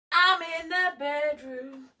in the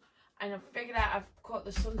bedroom. And I've figured out I've caught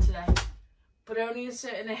the sun today, but only in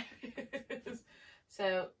certain areas.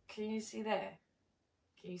 So, can you see there?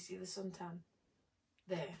 Can you see the suntan?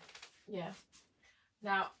 There. Yeah.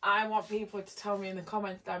 Now, I want people to tell me in the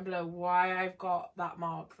comments down below why I've got that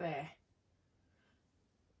mark there.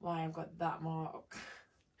 Why I've got that mark.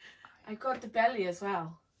 I got the belly as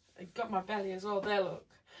well. I got my belly as well. There, look.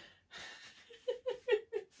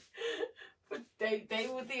 But they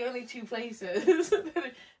were the only two places.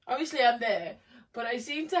 Obviously, I'm there. But I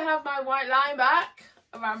seem to have my white line back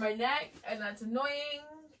around my neck, and that's annoying.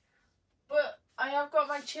 But I have got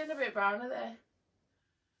my chin a bit browner there.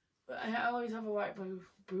 But I always have a white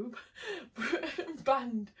boob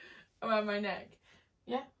band around my neck.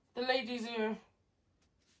 Yeah, the ladies are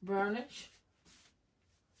brownish.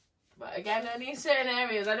 But again, only in certain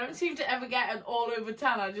areas. I don't seem to ever get an all over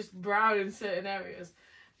tan. I just brown in certain areas.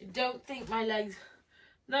 I don't think my legs...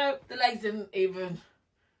 No, the legs didn't even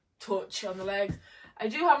touch on the legs. I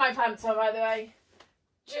do have my pants on, by the way.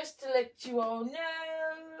 Just to let you all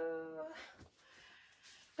know.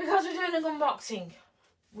 Because we're doing an unboxing.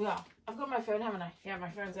 We are. I've got my phone, haven't I? Yeah, my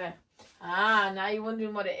phone's there. Ah, now you're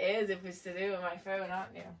wondering what it is, if it's to do with my phone,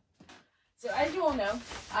 aren't you? So, as you all know,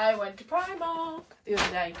 I went to Primark the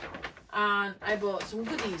other day. And I bought some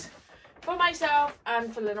goodies for myself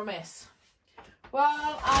and for little miss.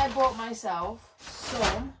 Well, I bought myself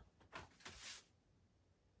some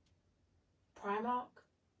Primark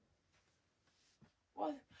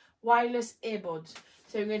wireless earbuds.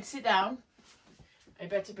 So I'm going to sit down. I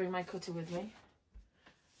better bring my cutter with me.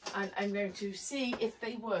 And I'm going to see if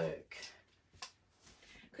they work.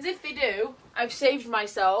 Because if they do, I've saved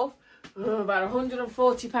myself about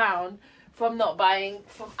 £140 from not buying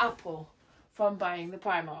from Apple, from buying the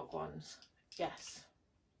Primark ones. Yes.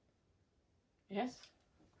 Yes.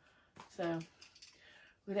 So, I'm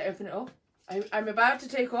going to open it up. I'm about to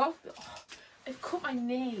take off. Oh, I've cut my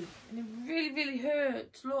knee and it really, really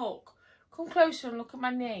hurts. Look. Come closer and look at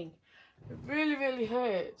my knee. It really, really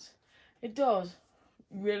hurts. It does.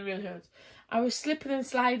 Really, really hurts. I was slipping and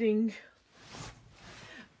sliding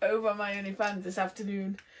over my OnlyFans this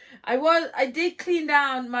afternoon. I did clean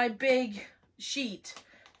down my big sheet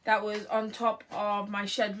that was on top of my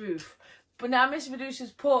shed roof. But now Miss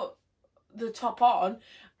Medusa's put the top on,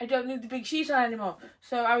 I don't need the big sheet on anymore.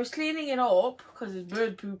 So I was cleaning it up because there's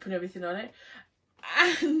bird poop and everything on it,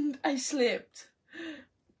 and I slipped.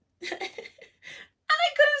 And I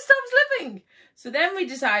couldn't stop slipping. So then we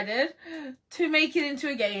decided to make it into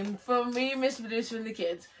a game for me, Miss Medusa and the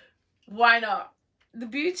kids. Why not? The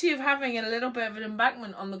beauty of having a little bit of an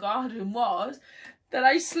embankment on the garden was that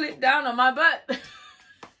I slipped down on my butt.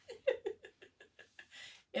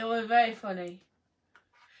 It was very funny.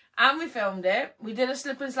 And we filmed it. We did a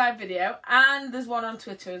slip and slide video. And there's one on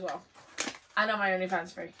Twitter as well. And on my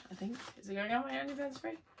OnlyFans free, I think. Is it going on my OnlyFans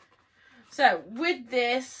free? So, with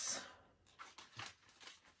this...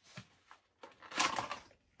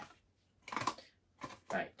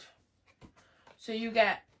 Right. So you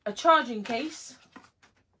get a charging case.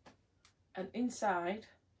 And inside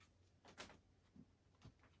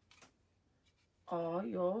are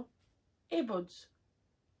your earbuds.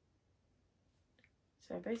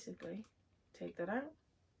 So basically, take that out,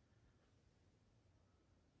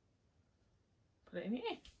 put it in your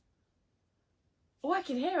ear. Oh, I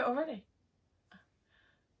can hear it already.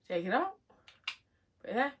 Take it out,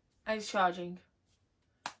 put it there, and it's charging.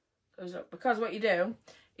 Goes up. Because what you do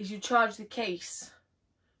is you charge the case,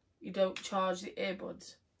 you don't charge the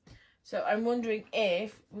earbuds. So I'm wondering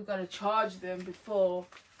if we've got to charge them before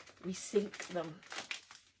we sync them.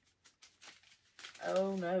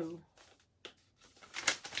 Oh no.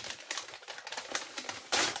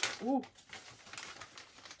 Ooh,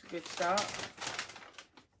 it's a good start.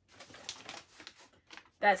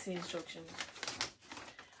 That's the instructions.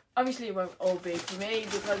 Obviously it won't all be for me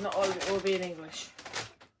because not all of it will be in English.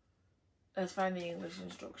 Let's find the English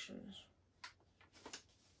instructions.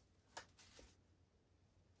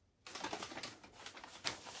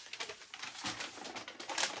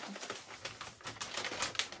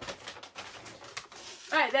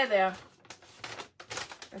 Right, there they are.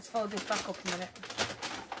 Let's fold this back up a minute.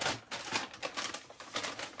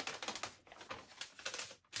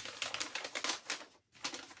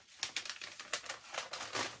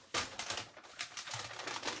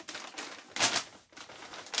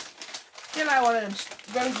 Feel like one of them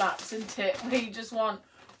road maps, isn't it? Where you just want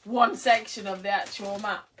one section of the actual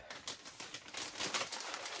map.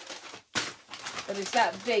 But it's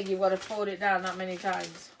that big, you've got to fold it down that many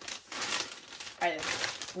times. Right then,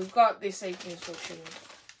 we've got the safety instructions.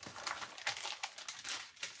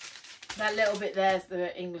 That little bit there's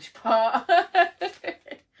the English part.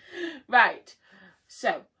 Right.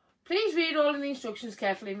 So, please read all of the instructions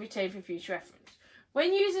carefully and retain for future reference.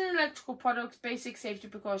 When using electrical products, basic safety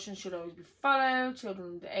precautions should always be followed.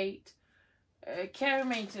 Children under 8. Care and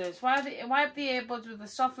maintenance. Wipe the earbuds with a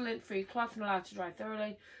soft lint-free cloth and allow to dry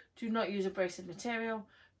thoroughly. Do not use abrasive material.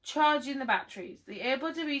 Charging the batteries. The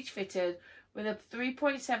earbuds are each fitted with a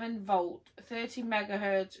 3.7 volt, 30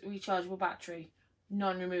 megahertz rechargeable battery,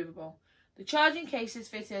 non-removable. The charging case is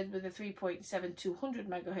fitted with a 3.7 200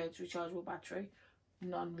 megahertz rechargeable battery,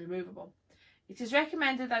 non-removable. It is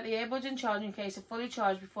recommended that the earbuds and charging case are fully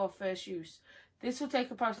charged before first use. This will take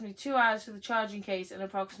approximately 2 hours for the charging case and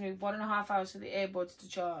approximately 1.5 hours for the earbuds to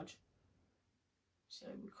charge. So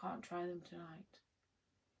we can't try them tonight.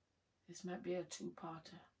 This might be a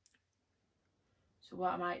two-parter. So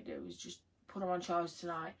what I might do is just put them on charge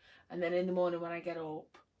tonight, and then in the morning when I get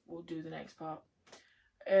up, we'll do the next part.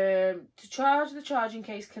 To charge the charging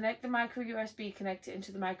case, connect the micro USB connector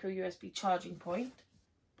into the micro USB charging port.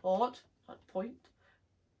 I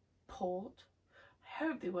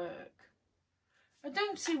hope they work. I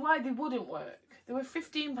don't see why they wouldn't work. They were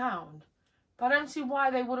 £15, but I don't see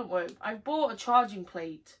why they wouldn't work. I've bought a charging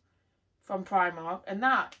plate from Primark, and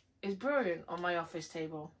that is brilliant on my office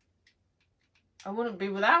table. I wouldn't be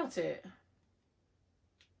without it.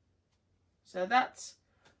 So that's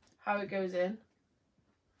how it goes in.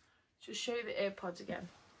 Just show you the AirPods again.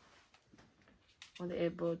 Or the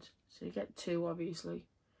earbuds. So you get 2, obviously.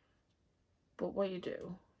 But what you do,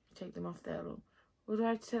 you take them off there, look. Or do I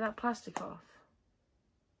have to take that plastic off?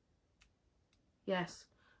 Yes.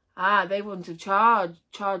 Ah, they wouldn't have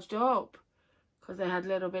charged up. Because they had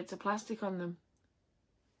little bits of plastic on them.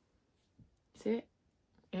 See it?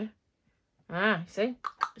 Yeah. Ah, see?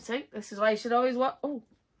 See? This is why you should always watch. Oh.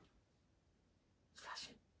 It's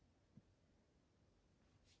flashing.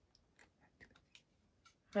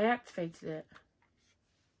 Have I activated it?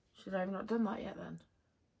 Should I have not done that yet then?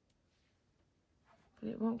 But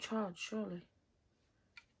it won't charge, surely.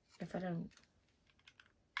 If I don't.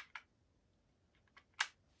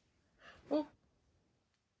 Oh.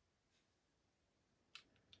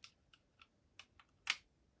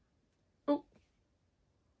 Oh.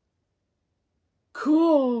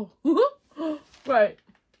 Cool. Right.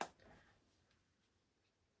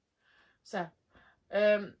 So,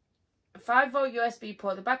 5-volt USB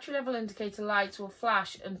port. The battery level indicator lights will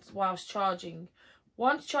flash whilst charging.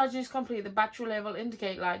 Once charging is complete, the battery level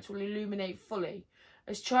indicator lights will illuminate fully.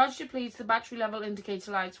 As charge depletes, the battery level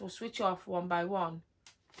indicator lights will switch off one by one.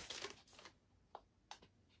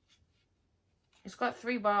 It's got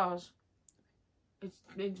 3 bars. It's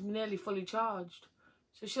nearly fully charged.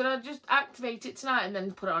 So should I just activate it tonight and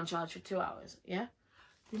then put it on charge for 2 hours? Yeah?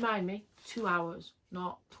 Remind me, 2 hours,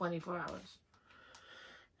 not 24 hours.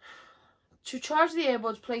 To charge the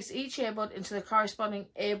earbuds, place each earbud into the corresponding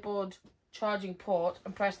earbud charging port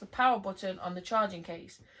and press the power button on the charging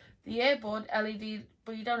case. The earbud LED,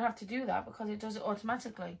 but you don't have to do that because it does it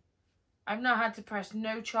automatically. I've not had to press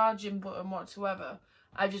no charging button whatsoever.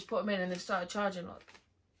 I just put them in and they started charging. Look.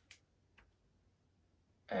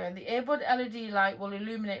 The earbud LED light will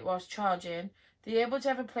illuminate whilst charging. The earbuds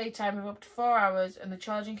have a playtime of up to 4 hours and the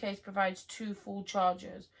charging case provides 2 full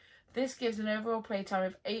chargers. This gives an overall playtime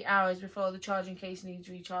of 8 hours before the charging case needs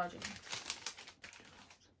recharging.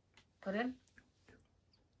 Put in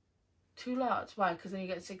 2 lots. Why? Because then you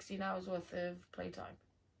get 16 hours worth of playtime.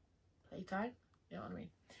 Playtime? You know what I mean?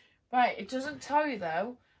 Right, it doesn't tell you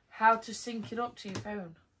though how to sync it up to your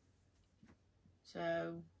phone.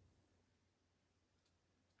 So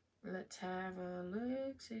let's have a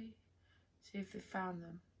look, see if they found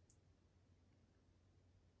them.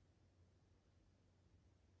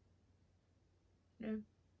 No.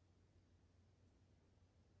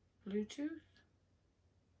 Bluetooth?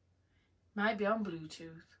 Might be on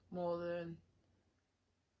Bluetooth more than.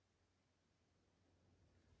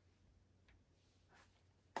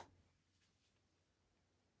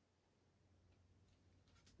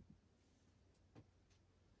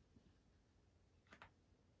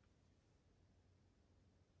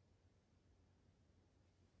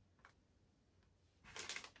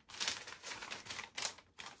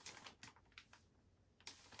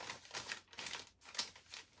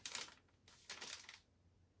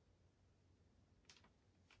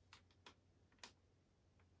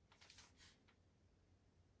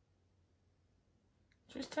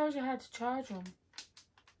 Just tells you how to charge them.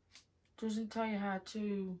 Doesn't tell you how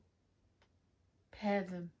to pair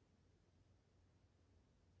them.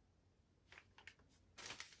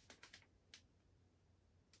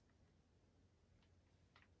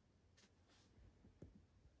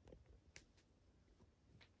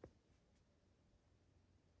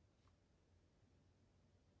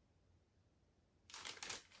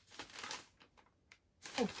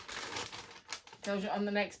 Tells you on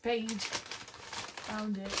the next page.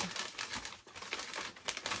 Found it.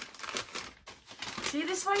 See,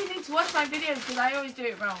 this is why you need to watch my videos, because I always do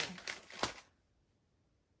it wrong.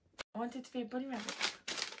 I want it to be a bunny rabbit.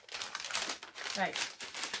 Right.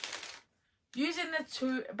 Using the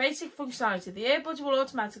two basic functionality, the earbuds will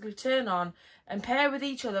automatically turn on and pair with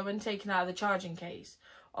each other when taken out of the charging case.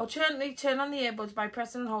 Alternately, turn on the earbuds by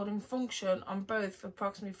pressing and holding function on both for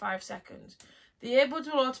approximately 5 seconds. The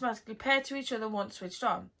earbuds will automatically pair to each other once switched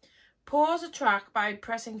on. Pause a track by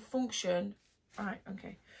pressing function. Alright,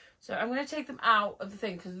 okay. So I'm going to take them out of the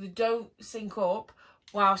thing because they don't sync up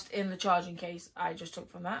whilst in the charging case I just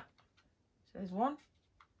took from that. So there's 1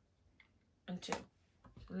 and 2.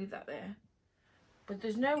 So leave that there. But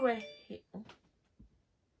there's no way...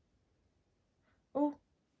 Oh,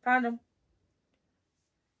 found them.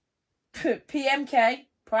 PMK,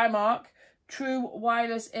 Primark, True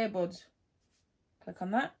Wireless Earbuds. Click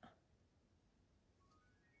on that.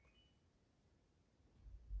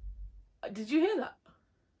 Did you hear that?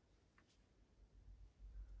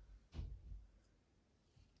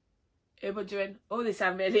 Earbud doing, oh, they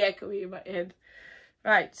sound really echoey in my head.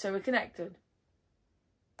 Right, so we're connected.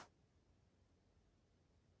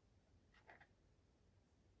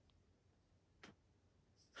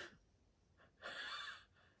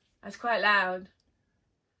 That's quite loud.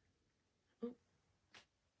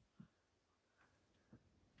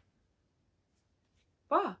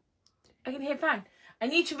 What? I can hear fine. I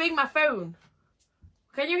need to ring my phone.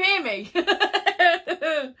 Can you hear me?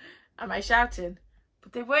 Am I shouting?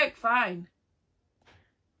 But they work fine.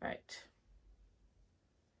 Right.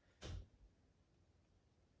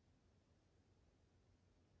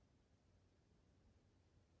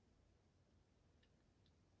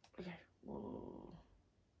 Okay. Whoa.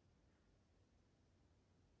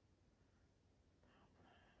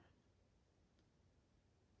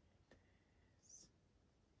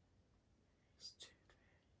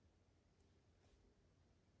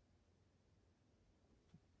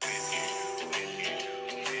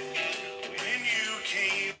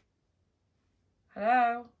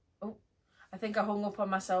 Hello? Oh, I think I hung up on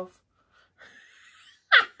myself.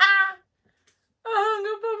 I hung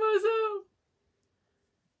up on myself.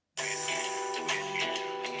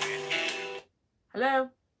 Hello?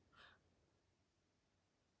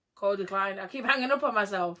 Call declined. I keep hanging up on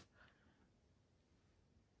myself.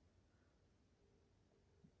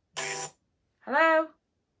 Hello?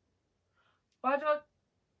 Why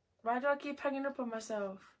do I keep hanging up on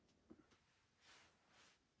myself?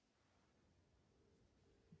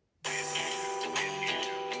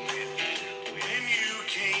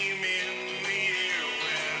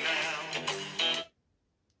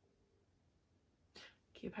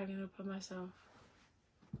 Keep hanging up on myself.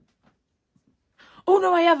 Oh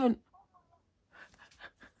no, I haven't.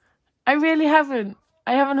 I really haven't.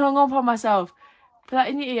 I haven't hung up on myself. Put that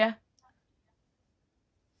in your ear.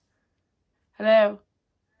 Hello?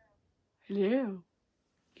 Hello?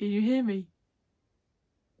 Can you hear me?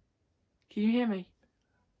 Can you hear me?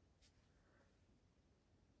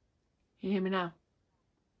 Can you hear me now?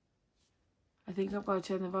 I think I've got to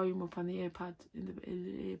turn the volume up on the earpad, in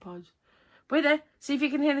the earpods. Wait there. See if you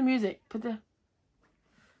can hear the music. Put the...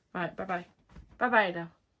 Right, bye-bye. Bye-bye now.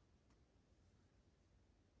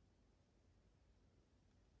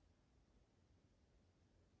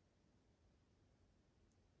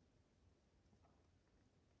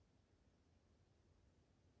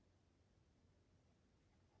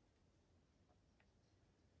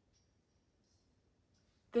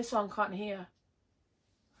 This one can't hear.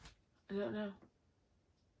 I don't know.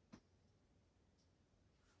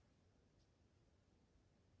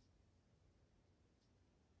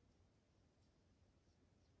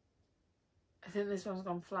 I think this one's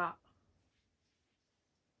gone flat.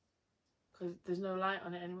 Because there's no light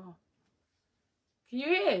on it anymore. Can you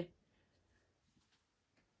hear?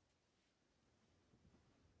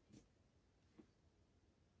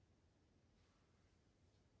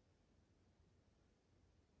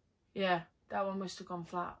 Yeah, that one must have gone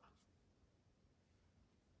flat.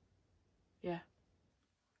 Yeah.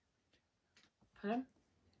 Hello?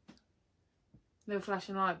 No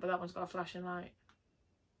flashing light, but that one's got a flashing light.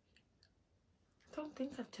 I don't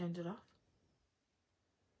think I've turned it off.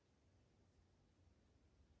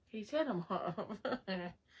 Can you turn them off?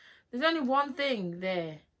 There's only one thing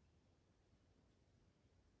there.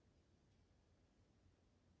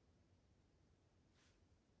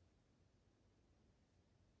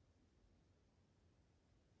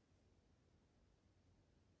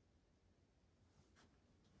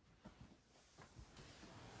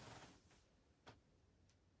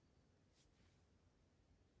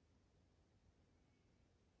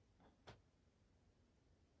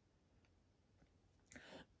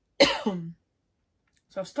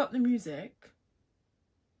 So I've stopped the music.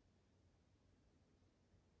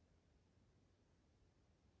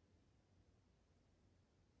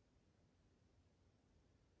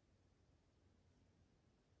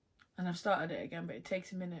 And I've started it again, but it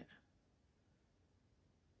takes a minute.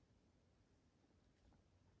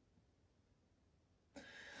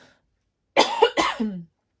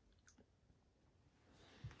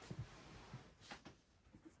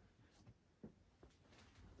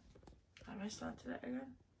 Have I started it again?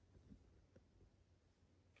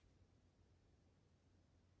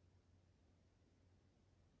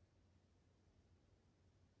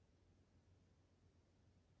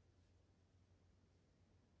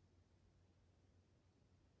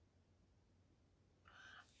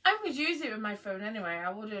 I would use it with my phone anyway. I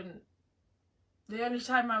wouldn't. The only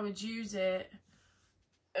time I would use it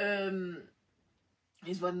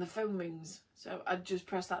is when the phone rings. So I'd just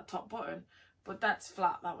press that top button. But that's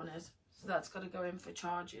flat, that one is. So that's got to go in for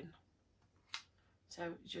charging.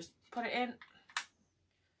 So just put it in.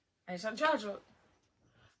 And it's on charge, look.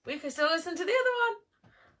 We can still listen to the other one.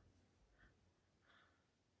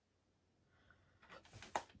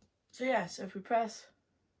 So yeah, so if we press...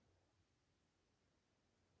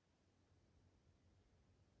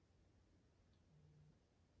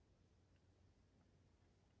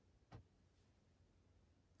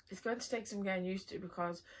 It's going to take some getting used to,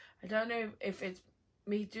 because I don't know if it's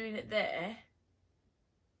me doing it there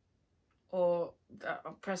or that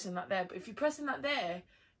I'm pressing that there. But if you're pressing that there,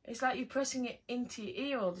 it's like you're pressing it into your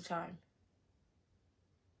ear all the time.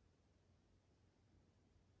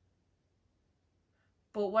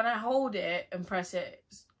 But when I hold it and press it,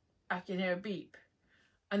 I can hear a beep.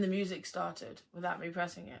 And the music started without me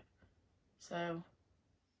pressing it. So...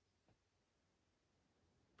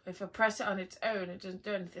 if I press it on its own, it doesn't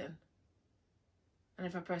do anything. And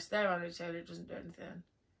if I press there on its own, it doesn't do anything.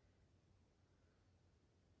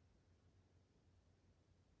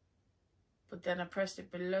 But then I pressed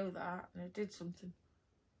it below that and it did something.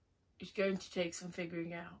 It's going to take some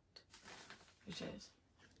figuring out. It is.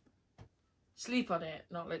 Sleep on it,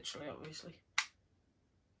 not literally, obviously.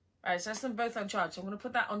 Right, so that's them both on charge. So I'm going to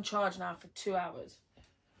put that on charge now for 2 hours.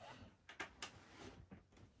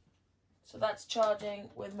 So that's charging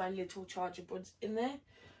with my little charger buds in there.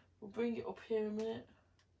 We'll bring it up here a minute.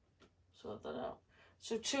 Sort that out.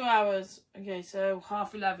 So 2 hours. Okay, so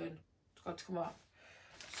 11:30. It's got to come off.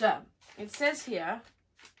 So it says here,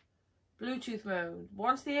 Bluetooth mode.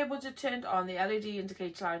 Once the earbuds are turned on, the LED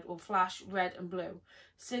indicator light will flash red and blue,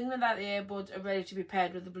 signaling that the earbuds are ready to be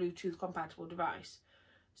paired with the Bluetooth compatible device.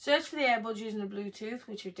 Search for the earbuds using the Bluetooth,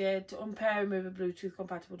 which you did, to unpair and remove a Bluetooth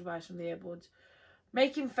compatible device from the earbuds.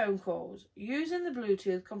 Making phone calls. Using the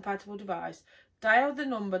Bluetooth compatible device, dial the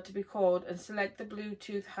number to be called and select the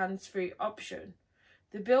Bluetooth hands-free option.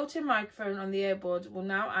 The built-in microphone on the earbuds will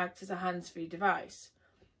now act as a hands-free device.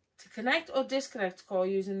 To connect or disconnect a call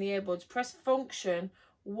using the earbuds, press function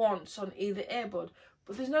once on either earbud.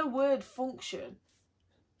 But there's no word function.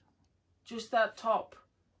 Just that top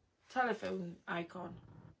telephone icon.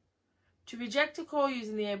 To reject a call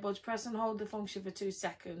using the earbuds, press and hold the function for 2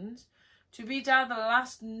 seconds. To redial the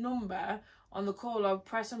last number on the call log,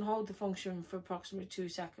 press and hold the function for approximately 2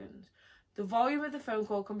 seconds. The volume of the phone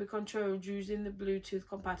call can be controlled using the Bluetooth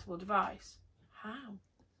compatible device. How?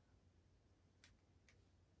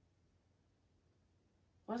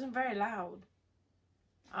 Wasn't very loud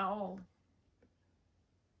at all.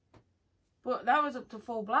 But that was up to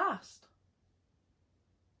full blast.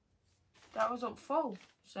 That was up full.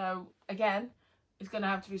 So again, it's going to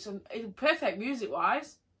have to be some perfect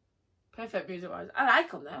music-wise. Perfect music-wise. I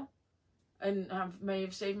like them though. And I may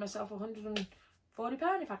have saved myself £140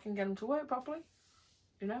 if I can get them to work properly.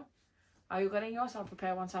 You know? Are you getting yours? I'll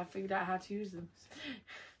prepare once I've figured out how to use them.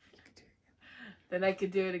 Then I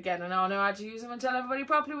could do it again and I'll know how to use them and tell everybody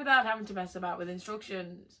properly without having to mess about with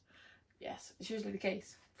instructions. Yes, it's usually the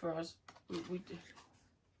case for us. We do.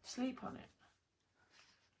 Sleep on it.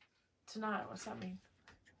 Tonight, what's that mean?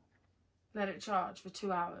 Let it charge for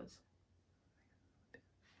 2 hours.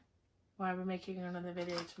 Why are we making another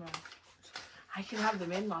video tomorrow? I can have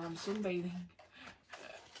them in while I'm sunbathing.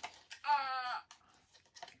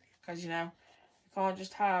 Because, you know, you can't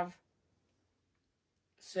just have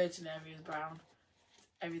certain areas brown.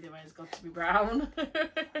 Everything has got to be brown.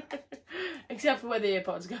 Except for where the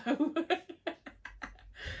earpods go.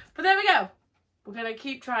 But there we go. We're going to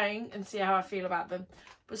keep trying and see how I feel about them.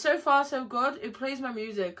 But so far, so good. It plays my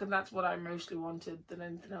music, and that's what I mostly wanted than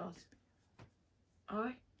anything else. Are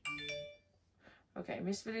we? Okay,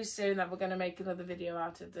 Miss Billy's saying that we're going to make another video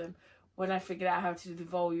out of them when I figure out how to do the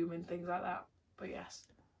volume and things like that. But yes,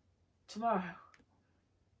 tomorrow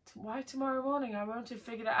Why tomorrow morning? I won't have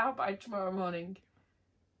figured it out by tomorrow morning.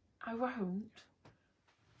 I won't.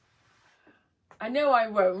 I know I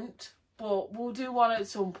won't, but we'll do one at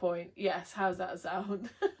some point. Yes, how's that sound?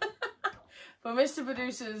 But Mr.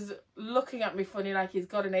 Producer's looking at me funny like he's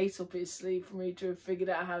got an ace up his sleeve for me to have figured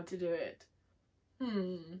out how to do it.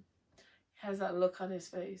 He has that look on his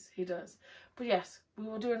face. He does. But yes, we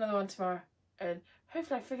will do another one tomorrow. And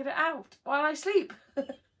hopefully I figured it out while I sleep.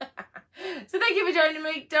 So thank you for joining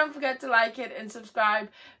me. Don't forget to like it and subscribe.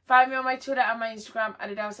 Find me on my Twitter and my Instagram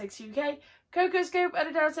at Adelesexyuk. Cocoscope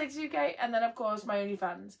at Adelesexyuk. And then, of course, my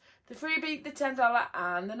OnlyFans. The freebie, the $10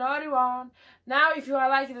 and the naughty one. Now, if you are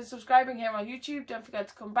liking and subscribing here on YouTube, don't forget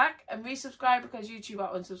to come back and resubscribe because YouTube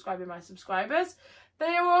are unsubscribing my subscribers.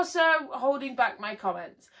 They are also holding back my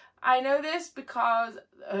comments. I know this because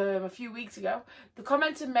a few weeks ago, the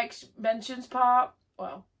comments and mentions part,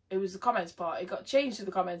 well, it was the comments part. It got changed to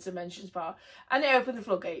the comments and mentions part. And it opened the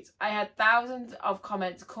floodgates. I had thousands of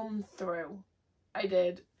comments come through. I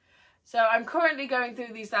did. So I'm currently going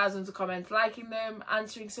through these thousands of comments, liking them,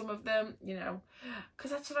 answering some of them, you know, because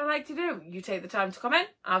that's what I like to do. You take the time to comment,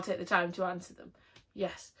 I'll take the time to answer them.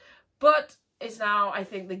 Yes. But it's now, I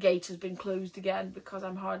think the gate has been closed again because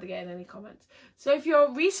I'm hardly getting any comments. So if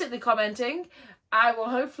you're recently commenting, I will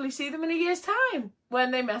hopefully see them in a year's time when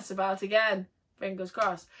they mess about again. Fingers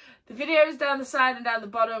crossed. The videos down the side and down the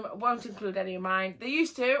bottom won't include any of mine. They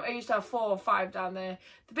used to. I used to have 4 or 5 down there.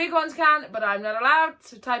 The big ones can, but I'm not allowed.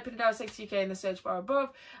 So type in Adelesexyuk in the search bar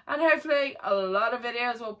above. And hopefully a lot of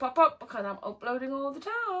videos will pop up because I'm uploading all the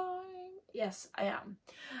time. Yes, I am.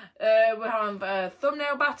 We have a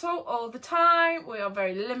thumbnail battle all the time. We are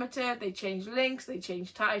very limited. They change links. They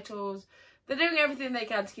change titles. They're doing everything they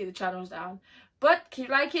can to keep the channels down. But keep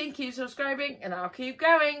liking, keep subscribing, and I'll keep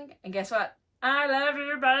going. And guess what? I love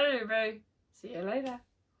you, baby. See you later.